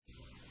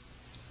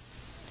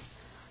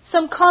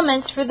Some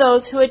comments for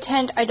those who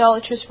attend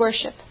idolatrous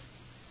worship.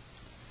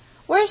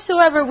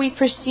 Wheresoever we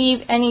perceive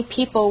any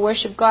people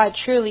worship God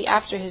truly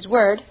after His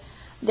word,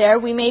 there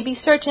we may be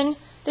certain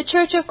the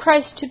Church of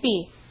Christ to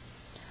be,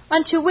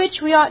 unto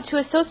which we ought to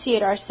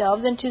associate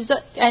ourselves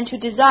and to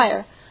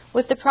desire,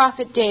 with the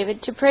prophet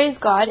David, to praise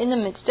God in the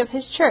midst of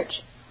His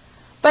church.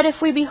 But if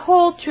we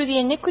behold through the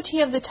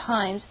iniquity of the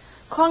times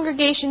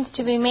congregations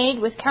to be made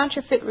with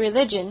counterfeit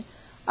religion,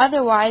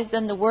 otherwise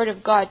than the word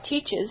of God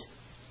teaches,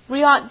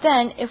 we ought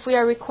then, if we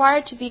are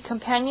required to be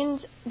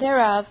companions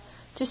thereof,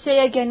 to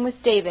say again with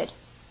David,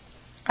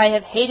 I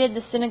have hated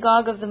the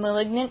synagogue of the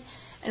malignant,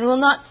 and will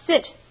not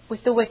sit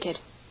with the wicked.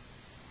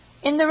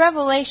 In the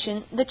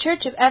Revelation, the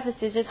church of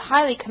Ephesus is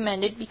highly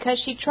commended because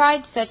she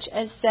tried such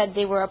as said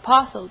they were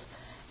apostles,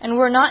 and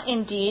were not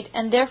indeed,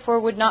 and therefore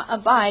would not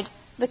abide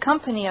the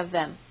company of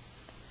them.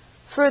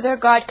 Further,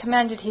 God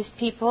commanded His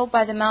people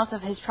by the mouth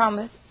of His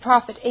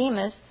prophet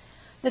Amos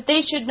that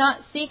they should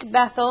not seek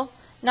Bethel,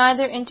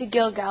 neither into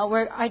Gilgal,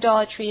 where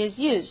idolatry is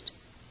used.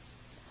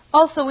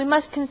 Also, we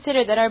must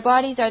consider that our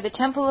bodies are the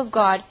temple of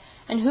God,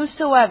 and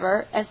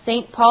whosoever, as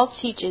St. Paul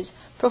teaches,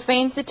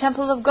 profanes the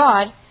temple of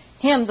God,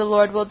 him the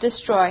Lord will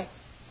destroy.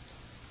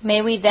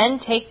 May we then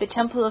take the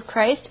temple of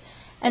Christ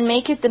and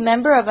make it the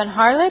member of an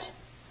harlot?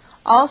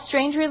 All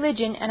strange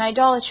religion and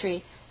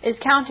idolatry is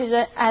counted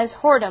as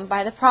whoredom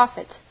by the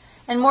prophets,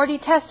 and more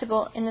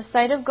detestable in the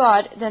sight of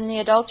God than the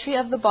adultery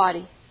of the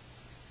body.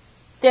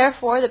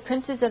 Therefore the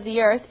princes of the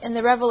earth, in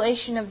the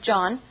revelation of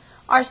John,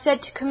 are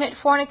said to commit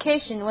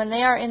fornication when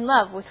they are in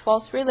love with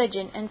false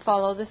religion and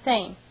follow the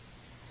same.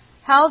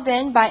 How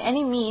then by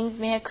any means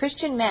may a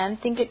Christian man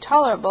think it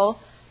tolerable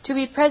to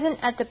be present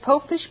at the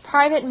popish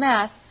private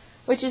mass,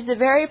 which is the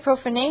very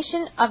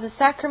profanation of the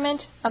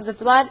sacrament of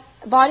the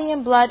body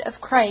and blood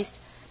of Christ,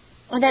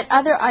 and at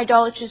other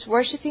idolatrous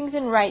worshippings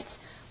and rites,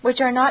 which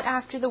are not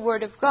after the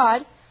word of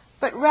God,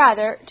 but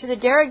rather to the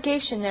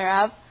derogation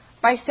thereof,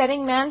 by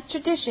setting man's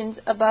traditions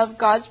above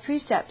God's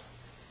precepts,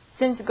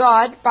 since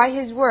God, by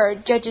His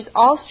word, judges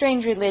all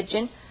strange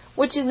religion,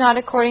 which is not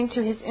according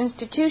to His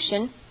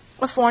institution,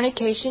 of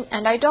fornication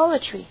and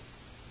idolatry.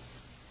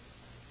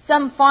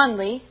 Some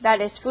fondly,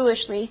 that is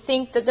foolishly,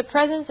 think that the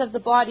presence of the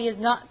body is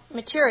not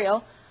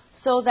material,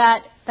 so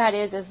that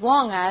is, as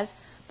long as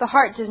the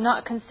heart does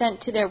not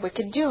consent to their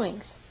wicked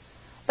doings.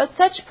 But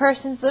such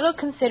persons little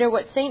consider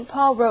what St.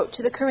 Paul wrote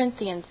to the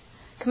Corinthians,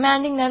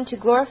 commanding them to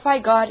glorify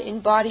God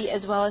in body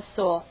as well as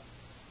soul.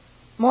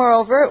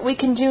 Moreover, we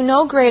can do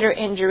no greater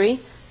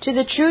injury to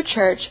the true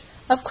church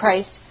of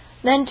Christ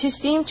than to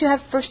seem to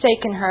have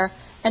forsaken her,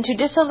 and to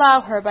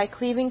disallow her by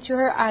cleaving to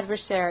her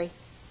adversary,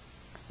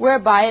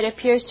 whereby it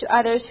appears to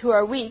others who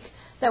are weak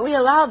that we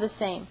allow the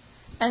same,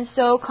 and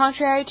so,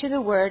 contrary to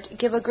the word,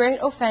 give a great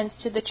offense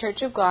to the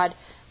church of God,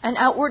 and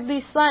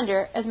outwardly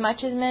slander, as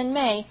much as men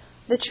may,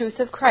 the truth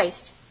of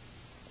Christ.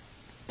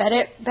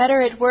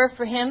 Better it were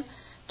for him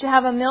to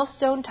have a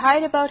millstone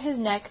tied about his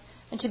neck,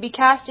 and to be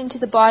cast into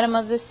the bottom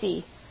of the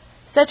sea.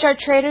 Such are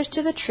traitors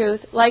to the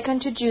truth, like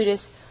unto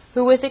Judas,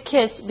 who with a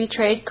kiss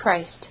betrayed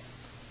Christ.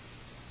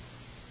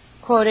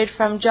 Quoted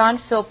from John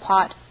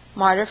Philpot,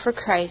 Martyr for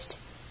Christ,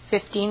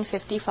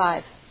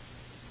 1555.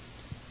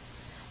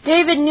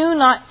 David knew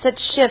not such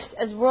shifts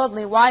as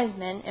worldly wise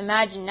men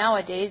imagine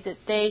nowadays, that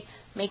they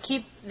may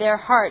keep their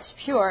hearts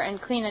pure and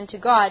clean unto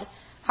God,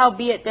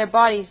 howbeit their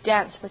bodies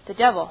dance with the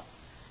devil.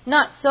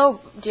 Not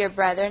so, dear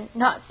brethren,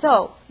 not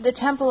so. The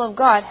temple of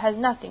God has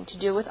nothing to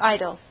do with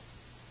idols.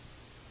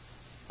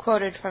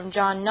 Quoted from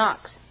John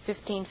Knox,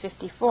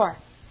 1554.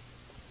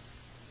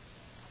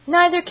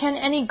 Neither can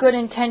any good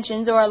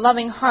intentions or a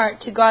loving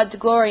heart to God's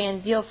glory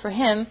and zeal for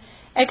Him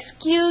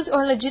excuse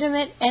or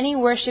legitimate any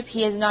worship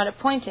He has not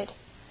appointed.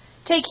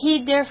 Take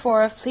heed,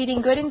 therefore, of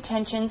pleading good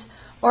intentions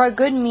or a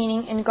good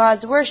meaning in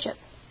God's worship.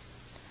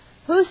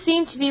 Who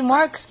seemed to be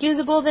more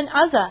excusable than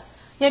Uzzah?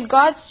 Yet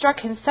God struck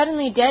him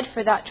suddenly dead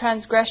for that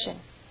transgression.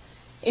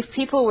 If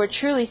people were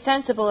truly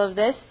sensible of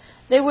this,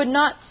 they would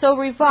not so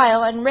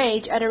revile and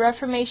rage at a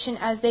reformation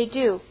as they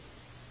do.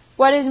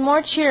 What is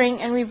more cheering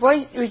and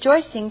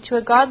rejoicing to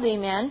a godly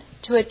man,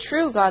 to a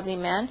true godly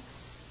man,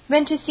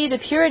 than to see the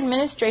pure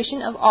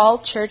administration of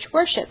all church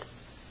worship?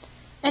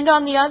 And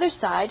on the other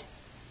side,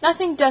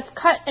 nothing doth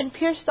cut and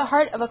pierce the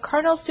heart of a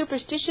carnal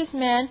superstitious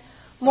man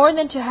more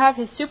than to have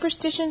his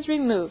superstitions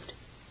removed.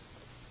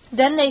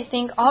 Then they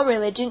think all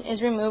religion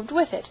is removed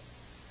with it.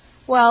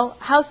 Well,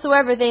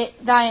 howsoever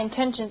thy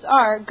intentions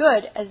are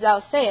good, as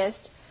thou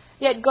sayest,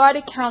 yet God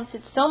accounts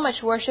it so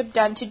much worship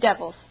done to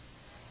devils.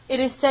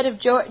 It is said of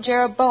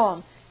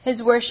Jeroboam,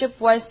 his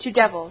worship was to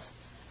devils.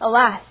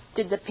 Alas,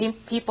 did the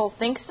people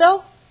think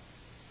so?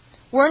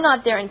 Were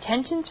not their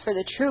intentions for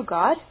the true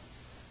God?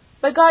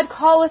 But God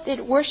calleth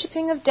it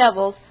worshipping of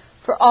devils,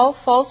 for all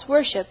false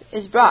worship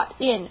is brought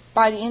in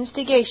by the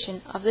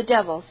instigation of the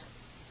devils.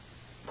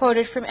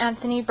 Quoted from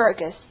Anthony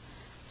Burgess,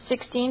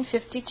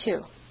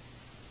 1652.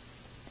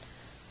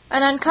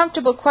 An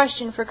uncomfortable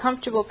question for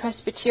comfortable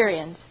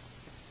Presbyterians.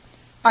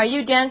 Are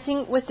you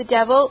dancing with the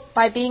devil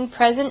by being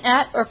present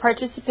at or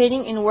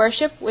participating in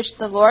worship which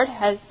the Lord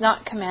has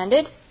not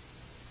commanded?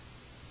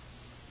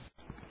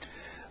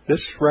 This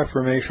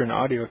Reformation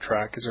audio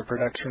track is a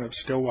production of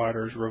Still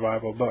Waters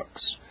Revival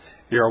Books.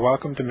 You are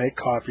welcome to make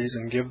copies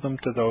and give them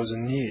to those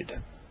in need.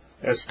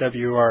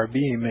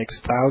 SWRB makes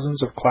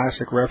thousands of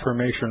classic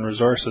Reformation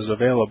resources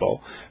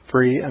available,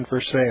 free and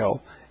for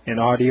sale, in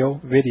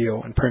audio,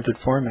 video, and printed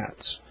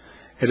formats.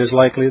 It is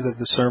likely that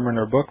the sermon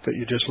or book that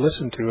you just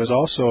listened to is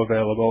also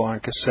available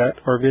on cassette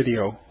or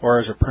video, or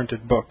as a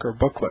printed book or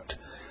booklet.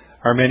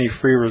 Our many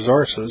free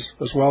resources,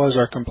 as well as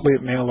our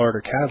complete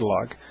mail-order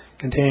catalog,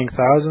 containing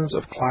thousands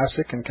of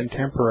classic and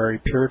contemporary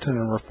Puritan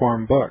and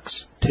Reformed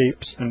books,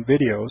 tapes, and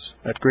videos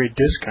at great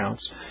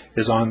discounts,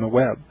 is on the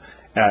web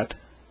at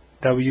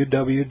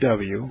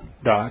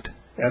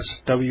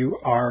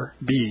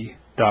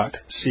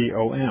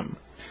www.swrb.com.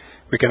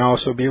 We can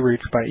also be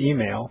reached by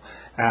email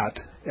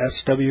at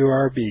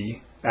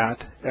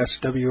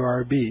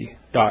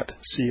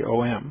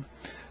swrb@swrb.com,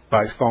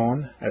 by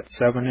phone at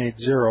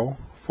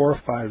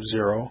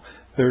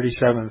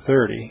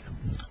 780-450-3730,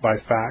 by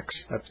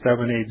fax at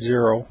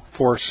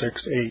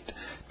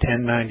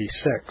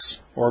 780-468-1096,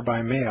 or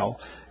by mail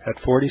at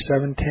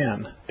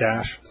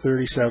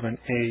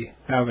 4710-37A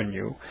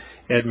Avenue,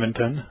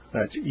 Edmonton,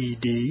 that's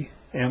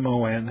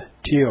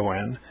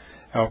Edmonton,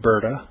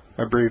 Alberta,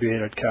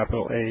 abbreviated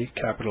capital A,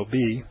 capital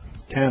B,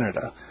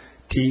 Canada,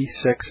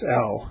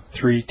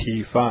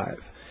 T6L3T5.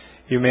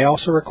 You may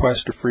also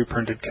request a free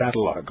printed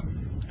catalog.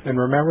 And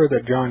remember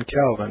that John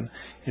Calvin,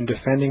 in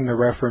defending the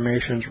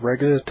Reformation's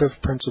regulative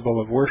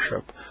principle of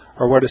worship,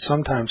 or what is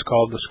sometimes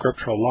called the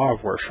scriptural law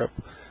of worship,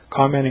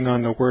 commenting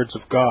on the words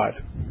of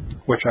God,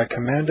 which I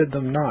commanded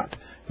them not,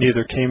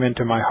 neither came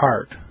into my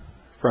heart,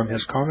 from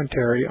his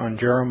commentary on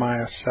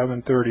Jeremiah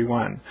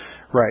 7:31,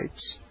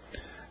 writes,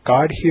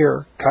 God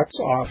here cuts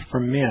off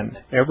from men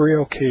every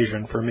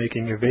occasion for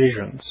making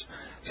evasions,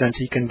 since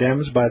he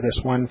condemns by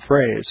this one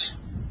phrase,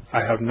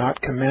 I have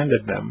not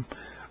commanded them,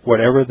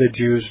 whatever the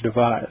Jews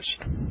devised.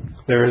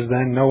 There is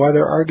then no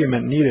other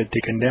argument needed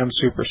to condemn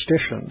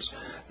superstitions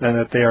than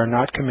that they are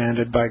not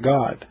commanded by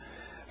God.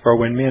 For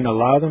when men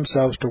allow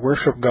themselves to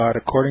worship God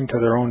according to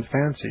their own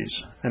fancies,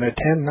 and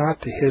attend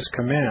not to his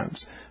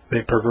commands,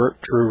 they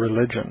pervert true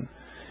religion.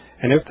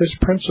 And if this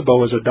principle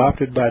was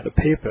adopted by the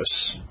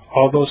Papists,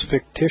 all those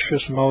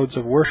fictitious modes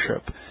of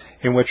worship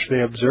in which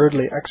they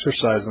absurdly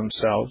exercise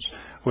themselves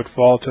would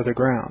fall to the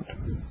ground.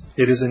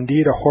 It is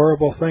indeed a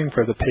horrible thing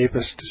for the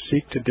Papists to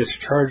seek to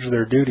discharge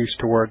their duties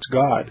towards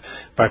God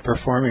by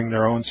performing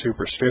their own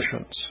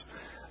superstitions.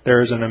 There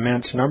is an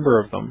immense number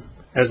of them,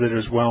 as it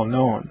is well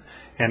known,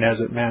 and as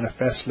it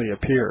manifestly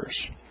appears.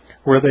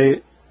 Were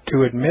they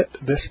to admit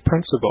this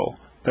principle,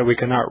 that we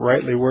cannot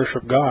rightly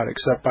worship God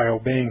except by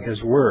obeying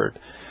his word,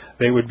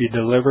 they would be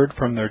delivered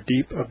from their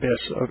deep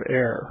abyss of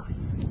error.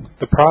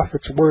 The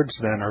prophet's words,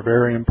 then, are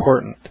very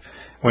important,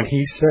 when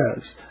he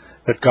says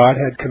that God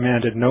had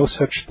commanded no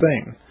such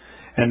thing,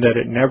 and that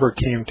it never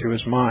came to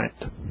his mind,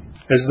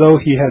 as though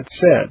he had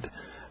said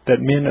that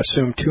men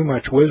assume too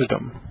much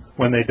wisdom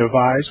when they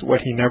devise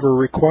what he never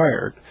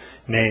required,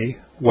 nay,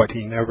 what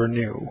he never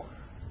knew.